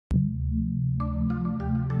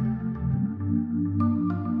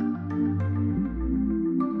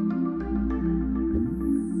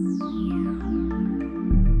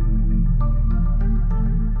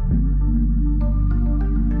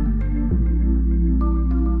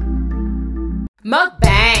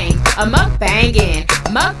Mukbang, a mukbangin',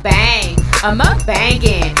 mukbang, a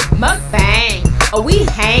mukbangin', mukbang. Oh, we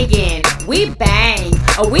hangin', we bang,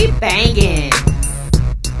 oh, we bangin'.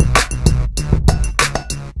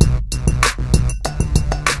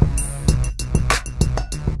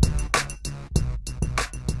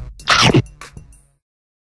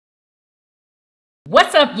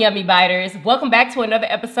 What's up, Yummy Biters? Welcome back to another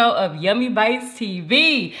episode of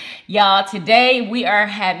YUMMYBITES. Y'all, today we are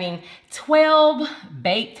having 12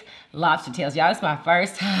 baked lobster tails. Y'all, it's my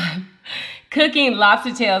first time cooking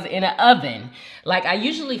lobster tails in an oven. Like, I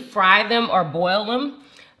usually fry them or boil them,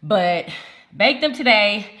 but bake them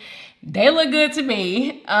today. They look good to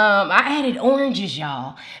me. I added oranges,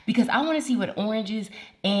 y'all, because I want to see what oranges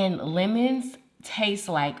and lemons taste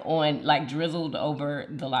like on, like, drizzled over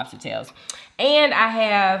the lobster tails. And I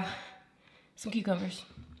have some cucumbers,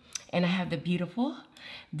 and I have the beautiful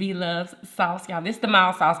Bloveslife sauce, y'all. This is the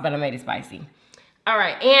mild sauce, but I made it spicy. All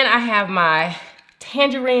right, and I have my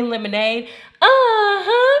tangerine lemonade.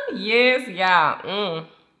 Yes, y'all.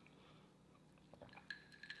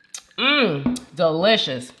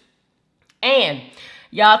 Delicious. And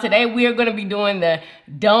y'all, today we are gonna be doing the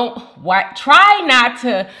try not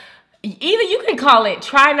to. Either you can call it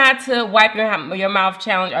try not to wipe your mouth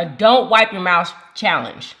challenge or don't wipe your mouth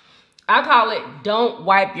challenge. I call it don't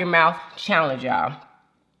wipe your mouth challenge, y'all.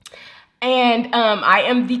 And I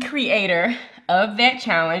am the creator of that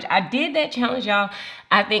challenge. I did that challenge, y'all,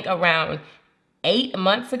 I think around 8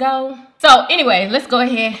 months ago. So anyway, let's go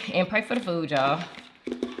ahead and pray for the food, y'all.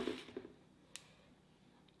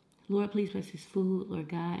 Lord, please bless this food, Lord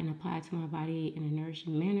God, and apply it to my body in a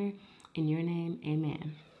nourishing manner. In your name,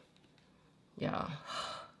 amen. Y'all.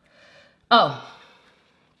 Oh.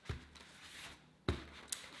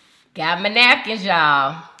 Got my napkins,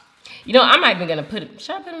 y'all. You know, I'm not even gonna put it.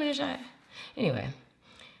 Should I put them in the shot? Anyway.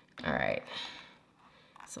 All right.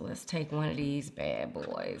 So let's take one of these bad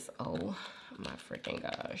boys. Oh my freaking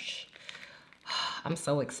gosh. I'm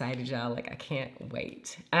so excited, y'all. Like, I can't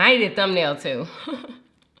wait. And I need a thumbnail too.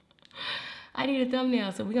 I need a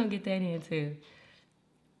thumbnail, so we're gonna get that in too.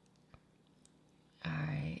 All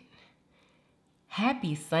right.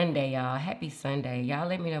 Happy Sunday, y'all. Happy Sunday. Y'all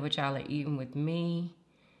let me know what y'all are eating with me.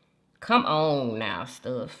 Come on now,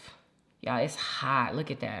 stuff. Y'all, it's hot.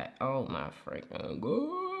 Look at that. Oh, my freaking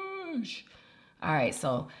gosh. All right,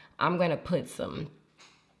 so I'm going to put some,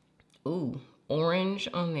 orange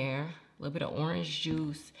on there. A little bit of orange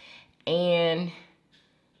juice and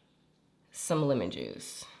some lemon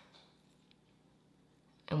juice.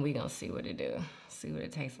 And we're going to see what it do. See what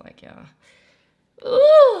it tastes like, y'all.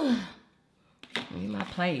 Ooh. Give me my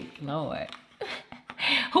plate, Lord.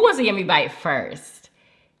 Who wants a yummy bite first?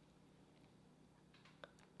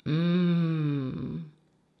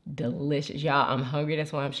 Delicious. Y'all, I'm hungry.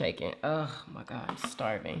 That's why I'm shaking. Oh my God, I'm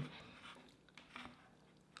starving.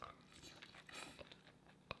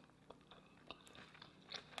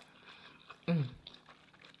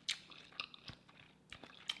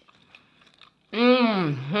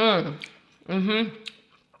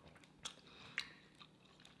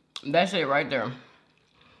 That's it right there.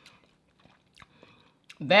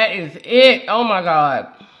 That is it. Oh my God.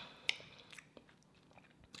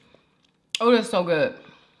 Oh, that's so good.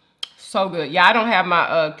 So good. Yeah, I don't have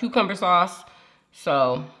my cucumber sauce,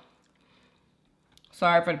 so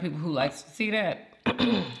sorry for the people who like to see that.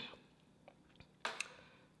 I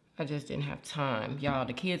just didn't have time. Y'all,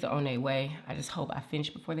 the kids are on their way. I just hope I finish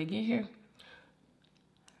before they get here.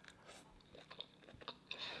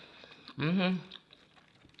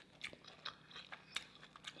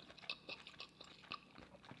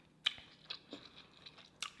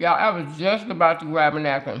 Y'all, I was just about to grab a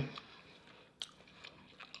napkin.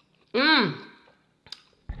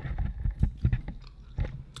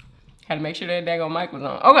 Had to make sure that daggone mic was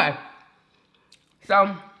on. Okay.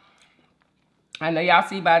 So, I know y'all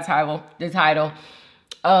see by the title. It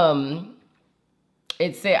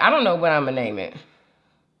said, I don't know what I'm gonna name it.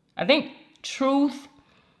 I think truth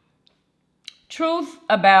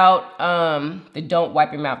about the don't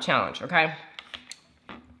wipe your mouth challenge, okay?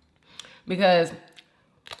 Because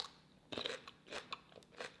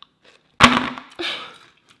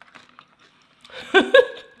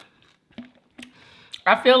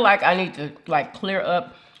I feel like I need to, like, clear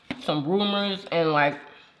up some rumors and, like,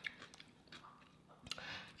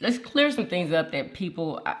 let's clear some things up that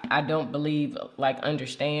people I don't believe, like,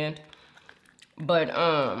 understand. But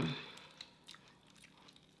and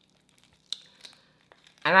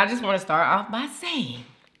I just want to start off by saying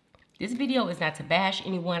this video is not to bash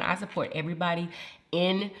anyone. I support everybody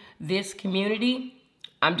in this community.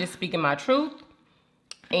 I'm just speaking my truth.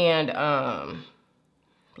 And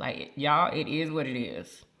Like, y'all, it is what it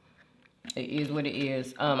is. It is what it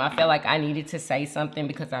is. I felt like I needed to say something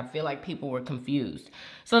because I feel like people were confused.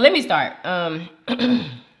 So let me start. Like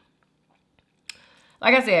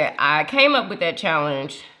I said, I came up with that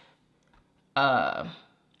challenge about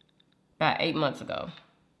 8 months ago.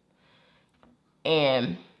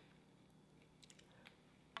 And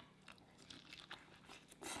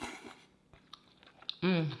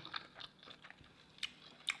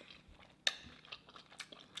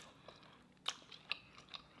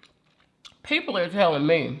people are telling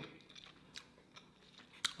me,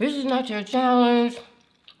 this is not your challenge.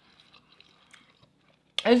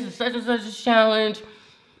 This is such and such a challenge.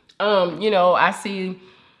 You know, I see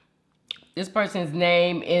this person's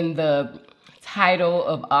name in the title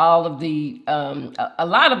of all of the, a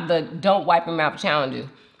lot of the Don't Wipe Your Mouth challenges.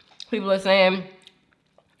 People are saying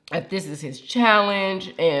that this is his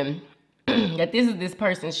challenge and that this is this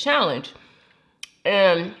person's challenge.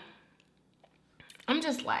 And I'm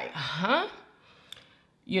just like, huh?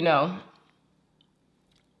 You know,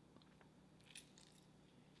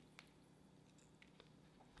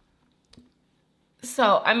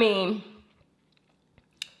 so, I mean,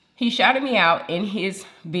 he shouted me out in his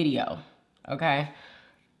video, okay?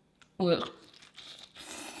 Look.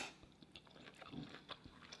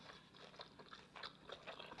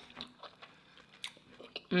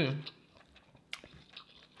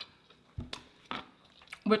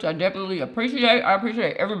 Which I definitely appreciate. I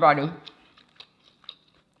appreciate everybody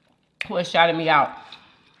who has shouted me out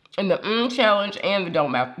in the challenge and the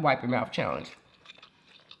Don't Wipe Your Mouth challenge.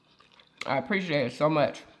 I appreciate it so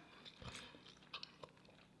much.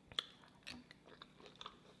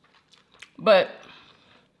 But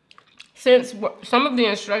since some of the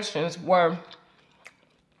instructions were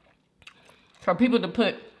for people to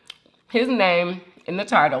put his name in the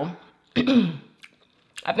title,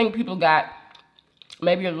 I think people got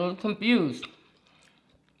maybe a little confused.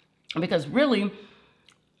 Because really,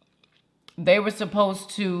 they were supposed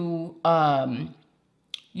to,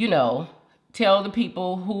 you know, tell the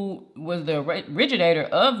people who was the originator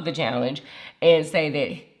of the challenge and say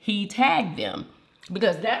that he tagged them.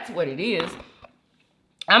 Because that's what it is.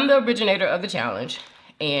 I'm the originator of the challenge,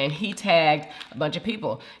 and he tagged a bunch of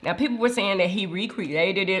people. Now, people were saying that he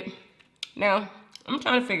recreated it. Now, I'm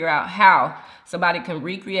trying to figure out how somebody can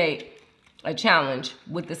recreate a challenge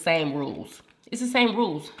with the same rules. It's the same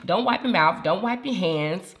rules. Don't wipe your mouth. Don't wipe your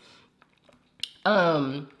hands.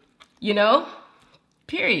 You know,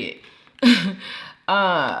 period.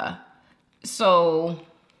 So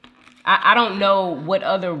I don't know what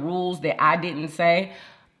other rules that I didn't say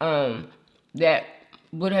that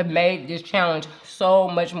would have made this challenge so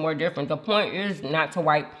much more different. The point is not to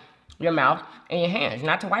wipe your mouth and your hands,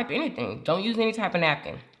 not to wipe anything. Don't use any type of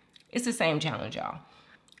napkin. It's the same challenge,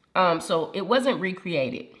 y'all. So it wasn't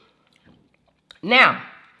recreated. Now,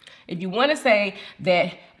 if you want to say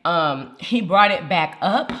that he brought it back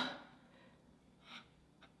up,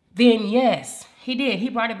 then yes, he did. He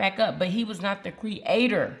brought it back up, but he was not the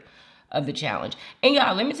creator of the challenge. And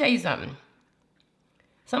y'all, let me tell you something.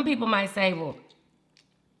 Some people might say, well,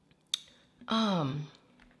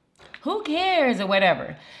 who cares or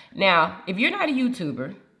whatever. Now, if you're not a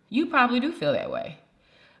YouTuber, you probably do feel that way.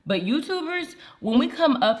 But YouTubers, when we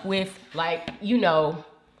come up with, like, you know,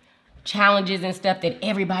 challenges and stuff that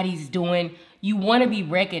everybody's doing, you want to be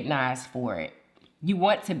recognized for it. You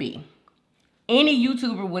want to be. Any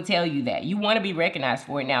YouTuber will tell you that. You want to be recognized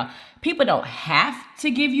for it. Now, people don't have to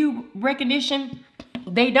give you recognition.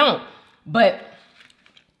 They don't. But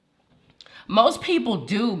most people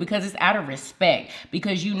do, because it's out of respect.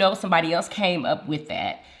 Because you know somebody else came up with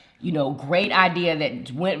that, you know, great idea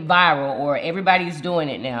that went viral, or everybody's doing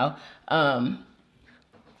it now.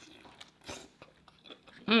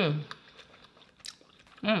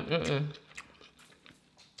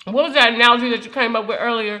 What was that analogy that you came up with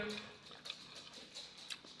earlier?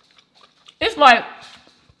 It's like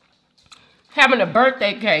having a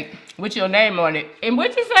birthday cake with your name on it. And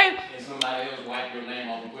what'd you say? And somebody else wipe your name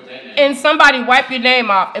off and put their name. And somebody wipe your name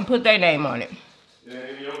off and put their name on it. Yeah,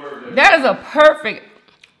 your birthday. That is a perfect,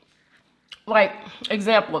 like,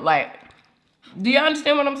 example. Like, do you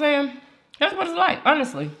understand what I'm saying? That's what it's like,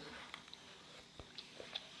 honestly.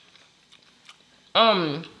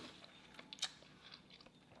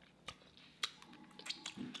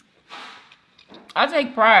 I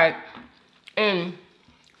take pride in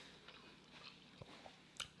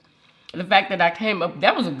the fact that I came up.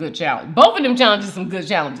 That was a good challenge. Both of them challenges, some good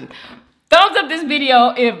challenges. Thumbs up this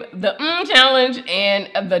video if the challenge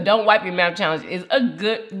and the Don't Wipe Your Mouth challenge is a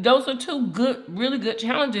good. Those are two good, really good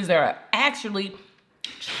challenges that are actually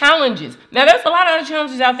challenges. Now, there's a lot of other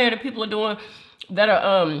challenges out there that people are doing that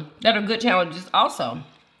are good challenges also.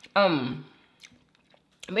 But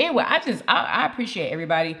anyway, I appreciate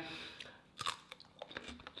everybody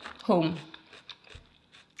who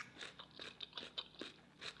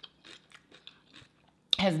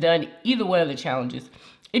has done either one of the challenges.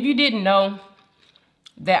 If you didn't know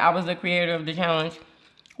that I was the creator of the challenge,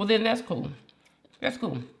 well then that's cool. That's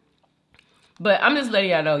cool. But I'm just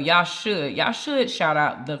letting y'all know, y'all should shout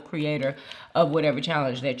out the creator of whatever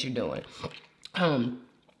challenge that you're doing.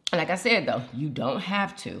 Like I said though, you don't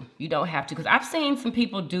have to. You don't have to, because I've seen some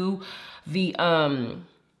people do the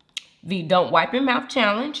don't wipe your mouth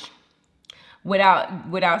challenge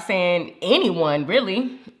without saying anyone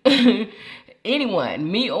really.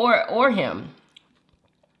 Anyone, me or him.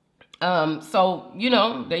 So, you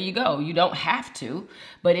know, there you go. You don't have to,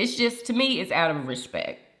 but it's just, to me, it's out of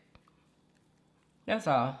respect. That's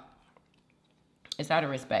all. It's out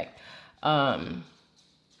of respect.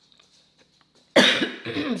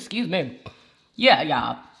 Excuse me. Yeah,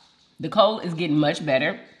 y'all. The cold is getting much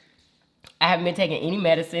better. I haven't been taking any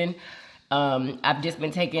medicine. I've just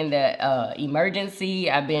been taking the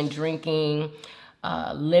emergency. I've been drinking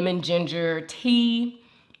lemon ginger tea.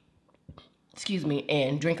 Excuse me,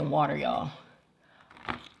 and drinking water, y'all.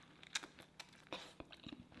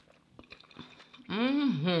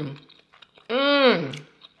 Mm.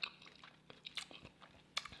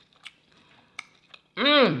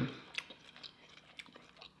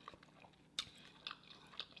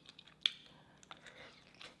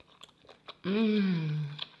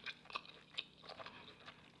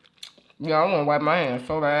 Yeah, I want to wipe my hands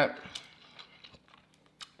so bad.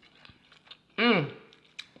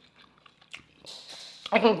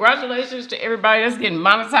 And congratulations to everybody that's getting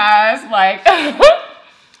monetized. Like,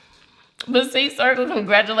 but see, Circle,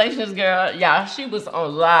 congratulations, girl. Yeah, she was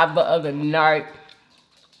on live the other night,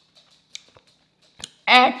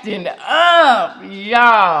 acting up,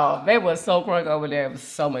 y'all. They were so crunk over there. It was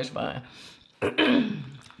so much fun.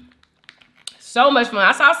 So much fun.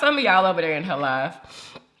 I saw some of y'all over there in her live.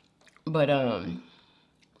 But,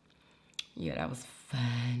 yeah, that was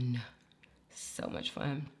fun. So much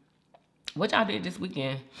fun. What y'all did this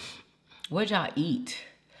weekend? What y'all eat?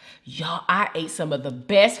 Y'all, I ate some of the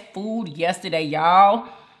best food yesterday, y'all.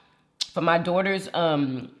 For my daughter's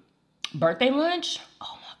birthday lunch.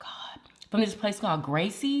 Oh my God. From this place called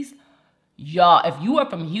Gracie's. Y'all, if you are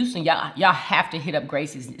from Houston, y'all have to hit up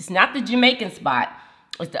Gracie's. It's not the Jamaican spot.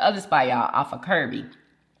 It's the other spot, y'all, off of Kirby.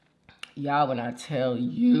 Y'all, when I tell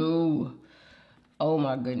you, oh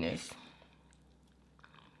my goodness.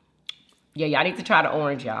 Yeah, y'all need to try the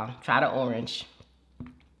orange, y'all. Try the orange.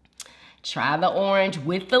 Try the orange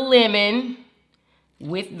with the lemon.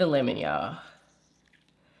 With the lemon, y'all.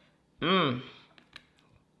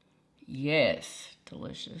 Yes,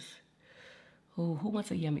 delicious. Ooh, who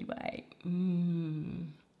wants a yummy bite?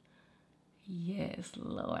 Yes,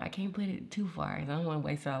 Lord. I can't put it too far, because I don't want to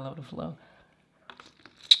waste it all over the floor.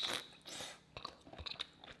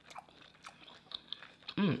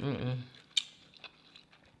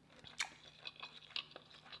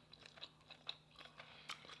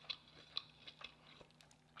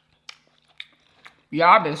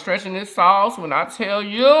 Y'all been stretching this sauce when I tell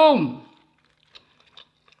you.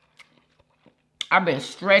 I've been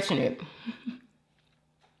stretching it.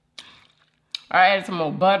 I added some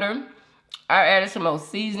more butter. I added some more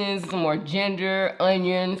seasonings, some more ginger,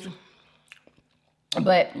 onions.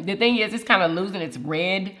 But the thing is, it's kind of losing its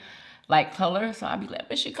red like color. So I'll be like,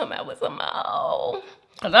 it should come out with some more.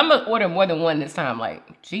 Because I'm going to order more than one this time.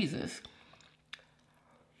 Like, Jesus.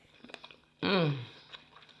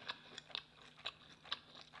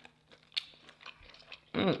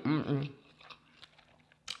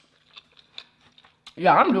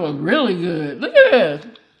 Yeah, I'm doing really good. Look at this.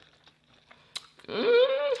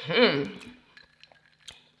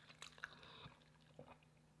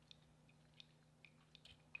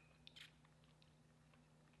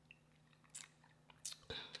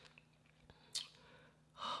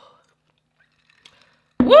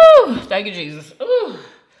 Woo! Thank you, Jesus. Ooh.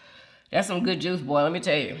 That's some good juice, boy. Let me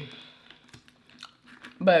tell you.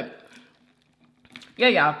 But yeah,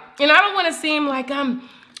 y'all. And I don't want to seem like I'm,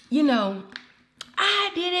 you know,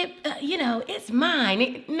 I did it, you know, it's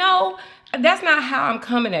mine. No, that's not how I'm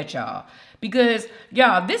coming at y'all. Because,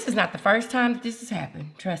 y'all, this is not the first time that this has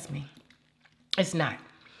happened. Trust me. It's not.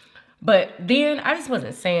 But then I just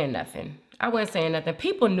wasn't saying nothing. I wasn't saying nothing.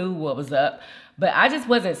 People knew what was up. But I just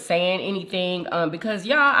wasn't saying anything because,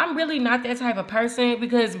 y'all, I'm really not that type of person.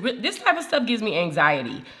 Because this type of stuff gives me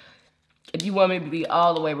anxiety. If you want me to be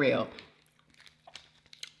all the way real.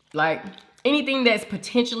 Like, anything that's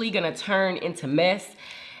potentially going to turn into mess,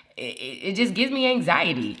 it just gives me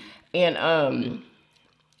anxiety. And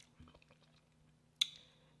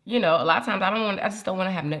you know, a lot of times I just don't want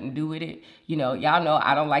to have nothing to do with it. You know, y'all know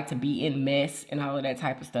I don't like to be in mess and all of that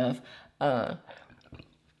type of stuff.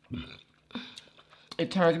 It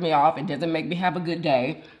turns me off. It doesn't make me have a good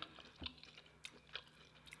day.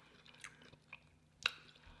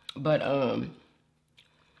 But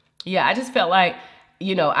yeah, I just felt like,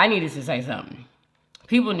 you know, I needed to say something.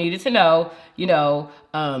 People needed to know, you know,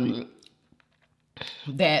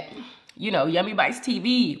 that, you know,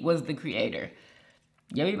 YUMMYBITES was the creator.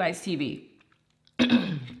 YUMMYBITES.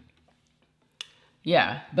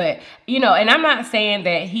 Yeah, but, you know, and I'm not saying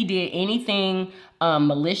that he did anything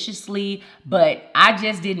maliciously, but I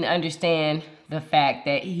just didn't understand the fact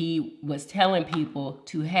that he was telling people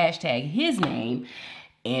to hashtag his name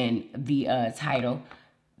in the title.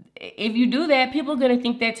 If you do that, people are going to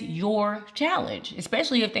think that's your challenge,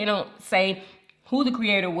 especially if they don't say who the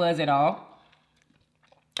creator was at all.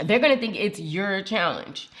 They're going to think it's your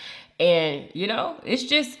challenge. And, you know, it's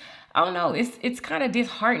just, I don't know, it's kind of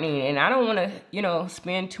disheartening, and I don't want to, you know,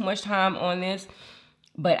 spend too much time on this,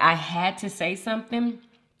 but I had to say something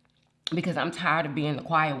because I'm tired of being the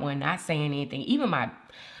quiet one, not saying anything. Even my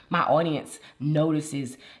audience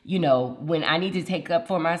notices, you know, when I need to take up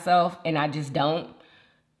for myself and I just don't,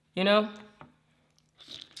 you know.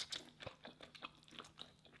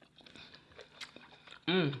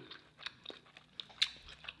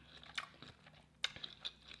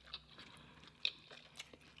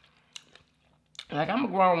 Like, I'm a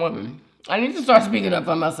grown woman. I need to start speaking up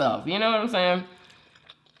for myself. You know what I'm saying?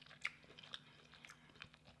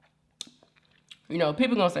 You know,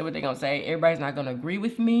 people gonna say what they gonna say. Everybody's not gonna agree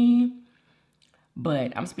with me.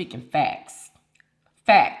 But I'm speaking facts.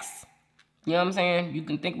 Facts. You know what I'm saying? You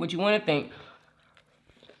can think what you want to think.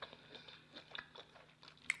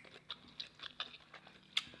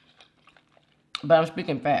 But I'm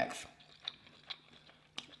speaking facts.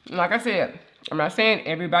 Like I said, I'm not saying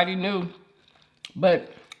everybody knew,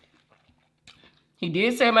 but he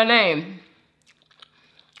did say my name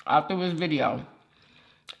after his video.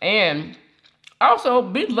 And also,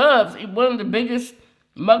 Big Loves, one of the biggest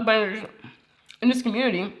mukbangers in this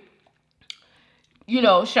community, you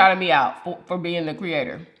know, shouted me out for being the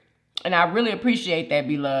creator. And I really appreciate that,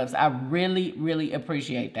 Big Loves. I really, really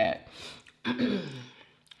appreciate that.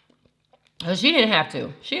 Because she didn't have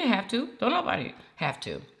to. She didn't have to. Don't nobody have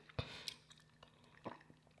to.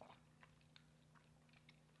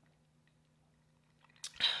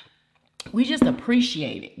 We just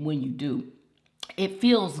appreciate it when you do. It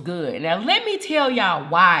feels good. Now, let me tell y'all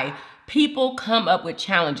why people come up with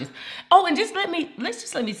challenges. Oh, and let's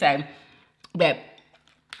just let me say that,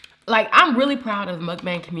 like, I'm really proud of the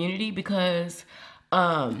mukbang community because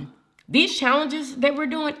these challenges that we're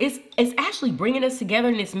doing, it's actually bringing us together,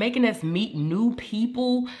 and it's making us meet new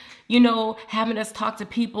people, you know, having us talk to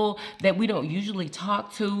people that we don't usually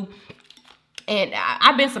talk to. And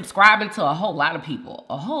I've been subscribing to a whole lot of people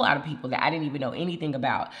that I didn't even know anything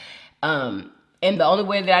about. And the only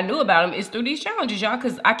way that I knew about them is through these challenges, y'all,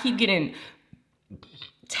 because I keep getting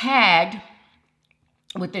tagged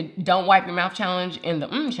with the Don't Wipe Your Mouth challenge and the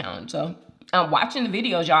challenge. So I'm watching the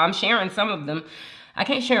videos, y'all. I'm sharing some of them. I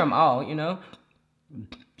can't share them all, you know.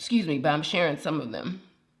 Excuse me, but I'm sharing some of them.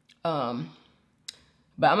 But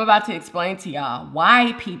I'm about to explain to y'all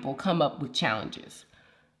why people come up with challenges.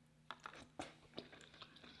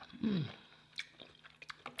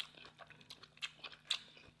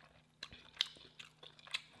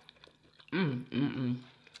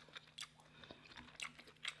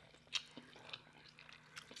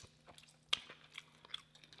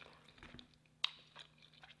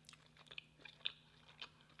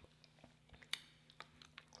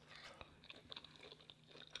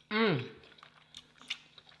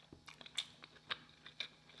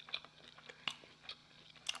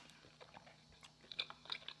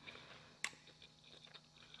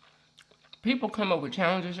 People come up with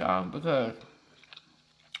challenges, y'all, because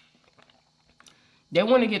they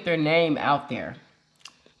want to get their name out there.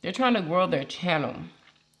 They're trying to grow their channel.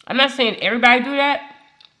 I'm not saying everybody do that,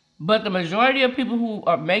 but the majority of people who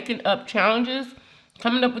are making up challenges,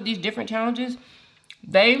 coming up with these different challenges,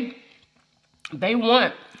 they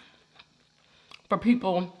want for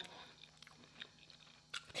people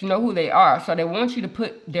to know who they are. So they want you to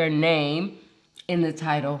put their name in the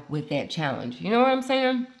title with that challenge. You know what I'm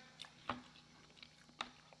saying?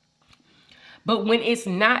 But when it's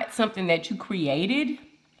not something that you created,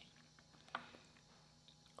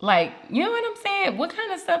 like, you know what I'm saying? What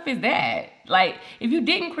kind of stuff is that? Like, if you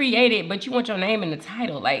didn't create it, but you want your name in the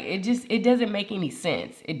title, like, it doesn't make any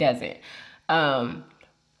sense. It doesn't.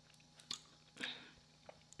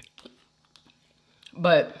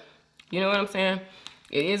 But You know what I'm saying?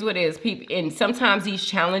 It is what it is. People, and sometimes these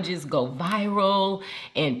challenges go viral,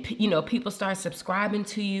 and you know, people start subscribing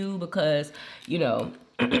to you because, you know,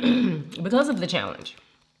 because of the challenge.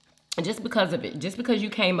 Just because of it, just because you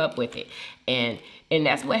came up with it, and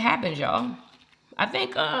that's what happens, y'all. I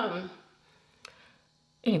think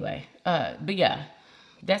anyway, but yeah,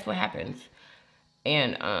 that's what happens.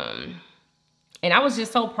 And I was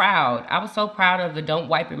just so proud. I was so proud of the Don't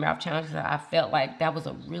Wipe Your Mouth challenge. I felt like that was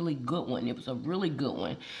a really good one. It was a really good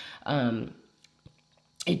one.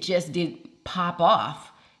 It just did pop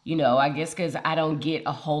off, you know, I guess because I don't get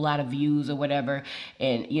a whole lot of views or whatever,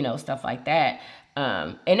 and you know, stuff like that.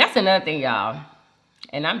 And that's another thing, y'all.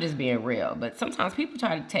 And I'm just being real, but sometimes people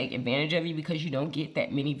try to take advantage of you because you don't get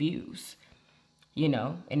that many views, you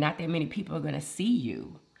know, and not that many people are going to see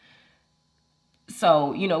you.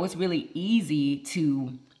 So, you know, it's really easy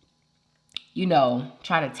to, you know,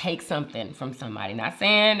 try to take something from somebody. Not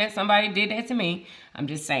saying that somebody did that to me. I'm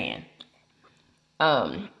just saying.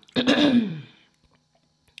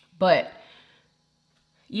 But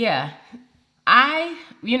yeah,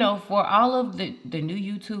 you know, for all of the new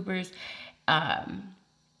YouTubers,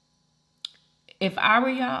 if I were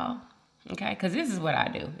y'all, okay, because this is what I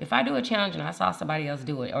do. If I do a challenge and I saw somebody else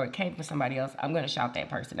do it, or it came from somebody else, I'm going to shout that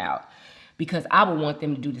person out. Because I would want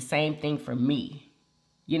them to do the same thing for me.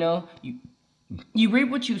 You know, you reap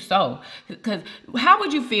what you sow. Because how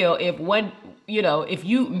would you feel if if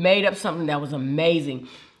you made up something that was amazing,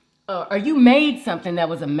 or you made something that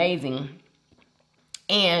was amazing,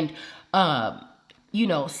 and you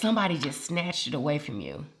know, somebody just snatched it away from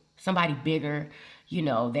you. Somebody bigger, you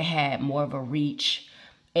know, they had more of a reach,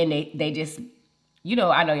 and they just, you know,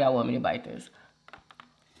 I know y'all want me to bite this.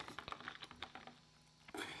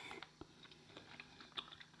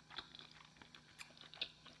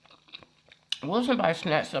 What if somebody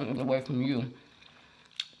snatched something away from you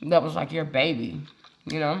that was like your baby,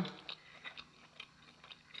 you know?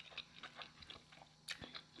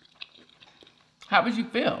 How would you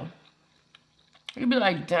feel? You'd be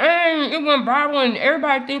like, dang, it went viral and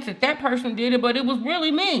everybody thinks that that person did it, but it was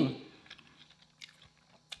really me.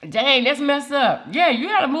 Dang, that's messed up. Yeah, you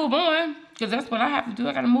gotta move on, because that's what I have to do.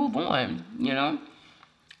 I gotta move on, you know?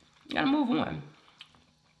 You gotta move on.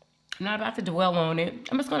 I'm not about to dwell on it.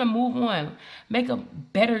 I'm just going to move on. Make up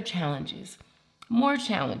better challenges. More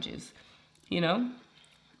challenges. You know?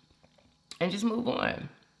 And just move on.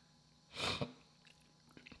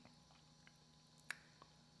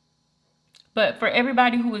 But for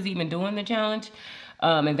everybody who is even doing the challenge,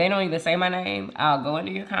 and they don't even say my name, I'll go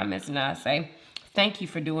into your comments and I'll say, thank you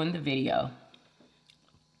for doing the video.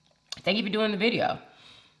 Thank you for doing the video.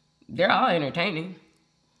 They're all entertaining.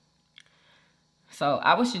 So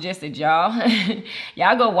I would suggest that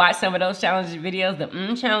y'all go watch some of those challenge videos, the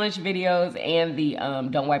challenge videos and the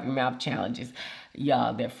don't wipe your mouth challenges.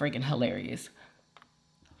 Y'all, they're freaking hilarious.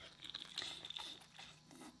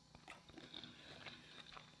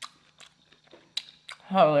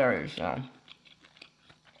 Hilarious, y'all.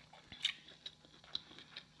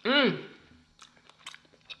 I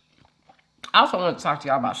also want to talk to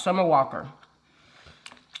y'all about Summer Walker.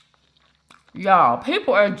 Y'all,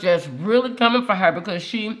 people are just really coming for her because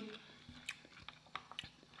she,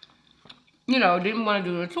 you know, didn't want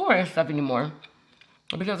to do the tour and stuff anymore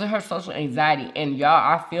because of her social anxiety. And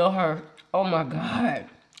y'all, I feel her. Oh my God.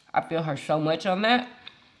 I feel her so much on that.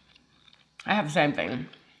 I have the same thing.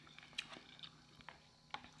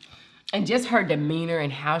 And just her demeanor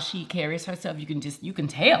and how she carries herself, you can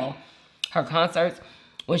tell her concerts.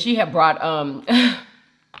 When she had brought,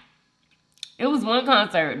 it was one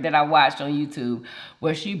concert that I watched on YouTube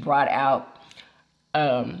where she brought out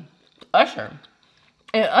Usher.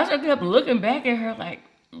 And Usher kept looking back at her like,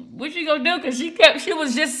 what you gonna do? Because she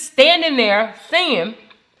was just standing there singing,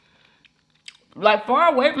 like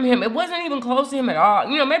far away from him. It wasn't even close to him at all.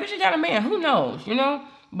 You know, maybe she got a man, who knows, you know?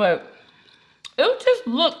 But it just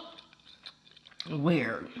looked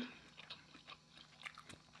weird.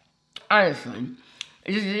 Honestly.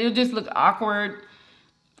 It just looked awkward.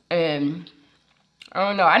 And I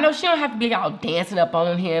don't know. I know she don't have to be all dancing up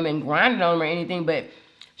on him and grinding on him or anything, but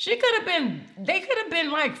she could have been, they could have been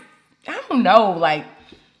like, I don't know, like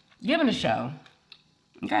giving a show.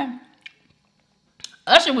 Okay?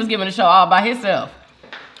 Usher was giving a show all by himself.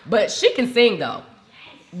 But she can sing though.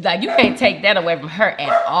 Like, you can't take that away from her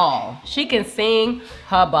at all. She can sing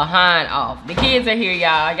her behind off. The kids are here,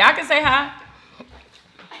 y'all. Y'all can say hi.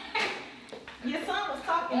 Your son was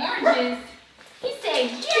talking oranges. He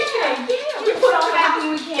said, yeah. We put on that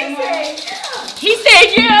when we came home. He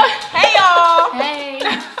said, yeah. Hey, y'all. Hey. I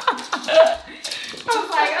was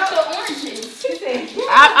like, The oranges. he said,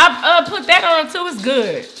 I put that on too. It's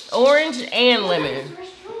good. Oh, orange and lemon.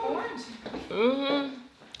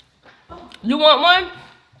 You want one?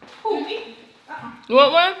 Who, me? You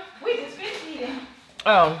want one? We just finished eating.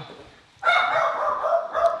 Oh.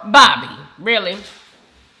 Bobby, really?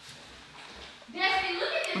 Destiny, look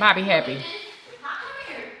at this. Bobby happy. Come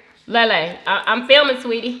here. Lele, I'm filming,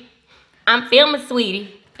 sweetie. I'm filming,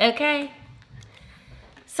 sweetie. Okay?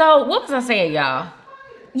 So, what was I saying, y'all?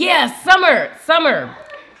 Yeah,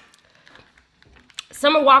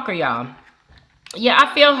 Summer Walker, y'all. Yeah,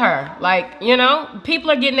 I feel her. Like, you know, people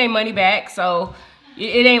are getting their money back, so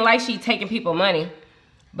it ain't like she taking people money.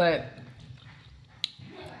 But,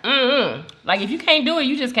 like, if you can't do it,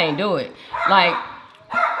 you just can't do it. Like,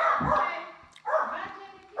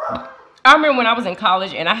 I remember when I was in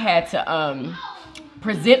college and I had to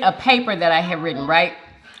present a paper that I had written, right?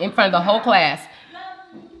 In front of the whole class.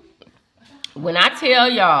 When I tell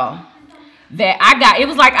y'all that it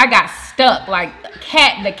was like I got stuck. Like,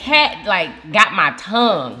 the cat, like, got my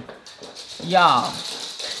tongue. Y'all.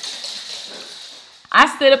 I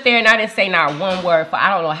stood up there and I didn't say not one word for I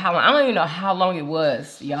don't know how long. I don't even know how long it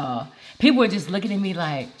was, y'all. People were just looking at me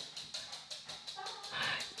like,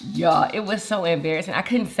 y'all, it was so embarrassing. I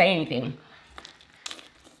couldn't say anything.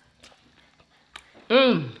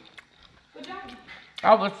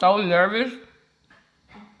 I was so nervous.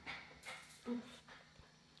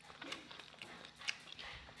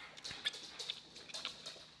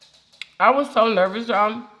 I was so nervous,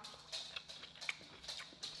 y'all.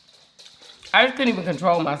 I just couldn't even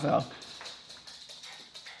control myself.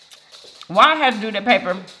 Why I had to do that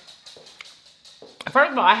paper?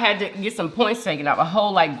 First of all, I had to get some points taken out, a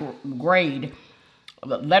whole like grade,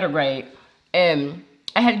 letter grade, and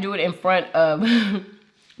I had to do it in front of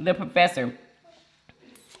the professor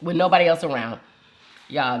with nobody else around.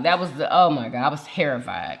 Y'all, that was oh my God, I was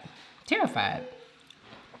terrified. Terrified.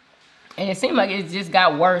 And it seemed like it just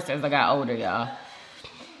got worse as I got older, y'all.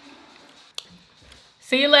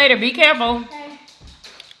 See you later. Be careful. Okay.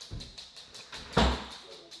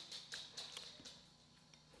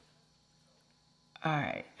 All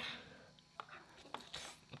right.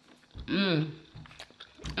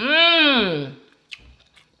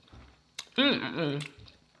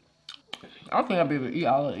 I think I'll be able to eat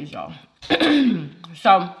all of these, y'all.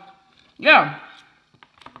 So, yeah.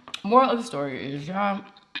 Moral of the story is, y'all,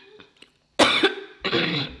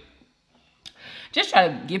 just try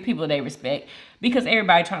to give people their respect, because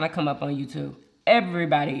everybody trying to come up on YouTube.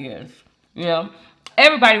 Everybody is, you know.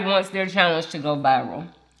 Everybody wants their challenge to go viral.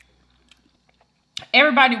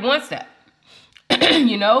 Everybody wants that,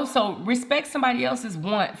 you know. So respect somebody else's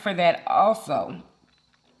want for that also,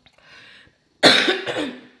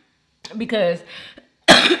 because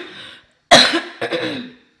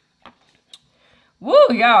woo,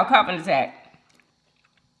 y'all, coughing attack.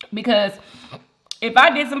 Because if I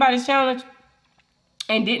did somebody's challenge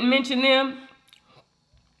and didn't mention them,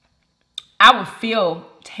 I would feel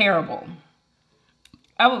terrible.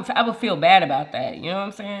 I would feel bad about that. You know what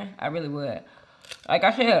I'm saying? I really would. Like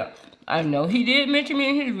I said, I know he did mention me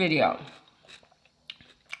in his video,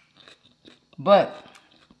 but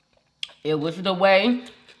it was the way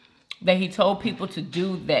that he told people to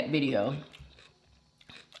do that video,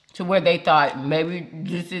 to where they thought maybe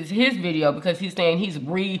this is his video, because he's saying he's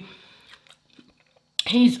redoing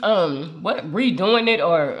it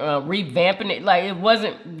or revamping it. Like, it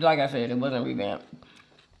wasn't, like I said, it wasn't revamped.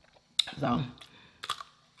 So,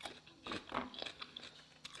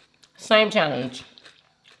 same challenge,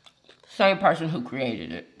 same person who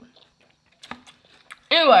created it.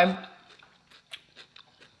 Anyway,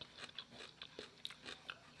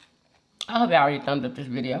 I hope y'all already thumbed up this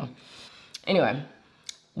video. Anyway,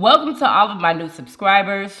 welcome to all of my new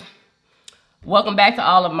subscribers. Welcome back to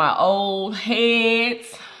all of my old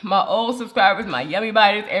heads, my old subscribers, my yummy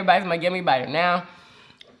biters. Everybody's my yummy biter now.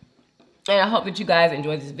 And I hope that you guys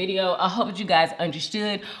enjoyed this video. I hope that you guys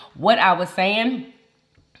understood what I was saying.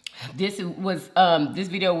 This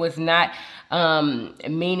video was not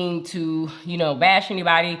meaning to, you know, bash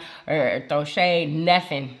anybody or throw shade.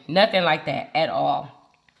 Nothing like that at all.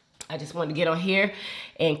 I just wanted to get on here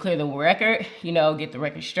and clear the record, you know, get the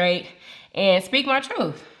record straight and speak my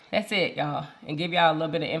truth. That's it, y'all. And give y'all a little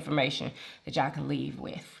bit of information that y'all can leave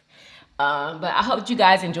with. But I hope you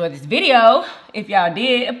guys enjoyed this video. If y'all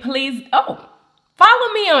did, please,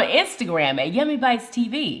 follow me on Instagram at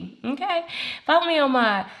YUMMYBITESTV, okay? Follow me on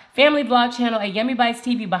my family vlog channel at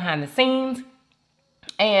YUMMYBITESTV behind the scenes.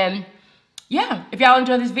 And yeah, if y'all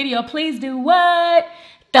enjoyed this video, please do what?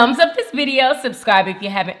 Thumbs up this video, subscribe if you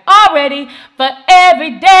haven't already for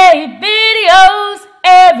everyday videos,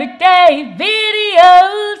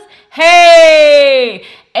 Hey,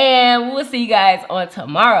 and will see you guys on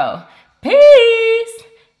tomorrow. Peace.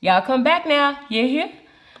 Y'all come back now. You hear?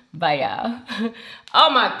 Bye, y'all. Oh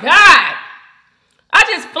my God. I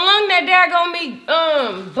just flung that daggone meat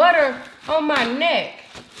butter on my neck.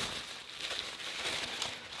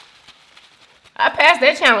 I passed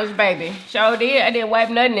that challenge, baby. Sure did. I didn't wipe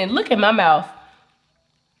nothing and look at my mouth.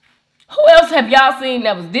 Who else have y'all seen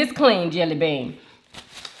that was this clean, Jelly Bean?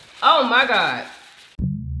 Oh my God.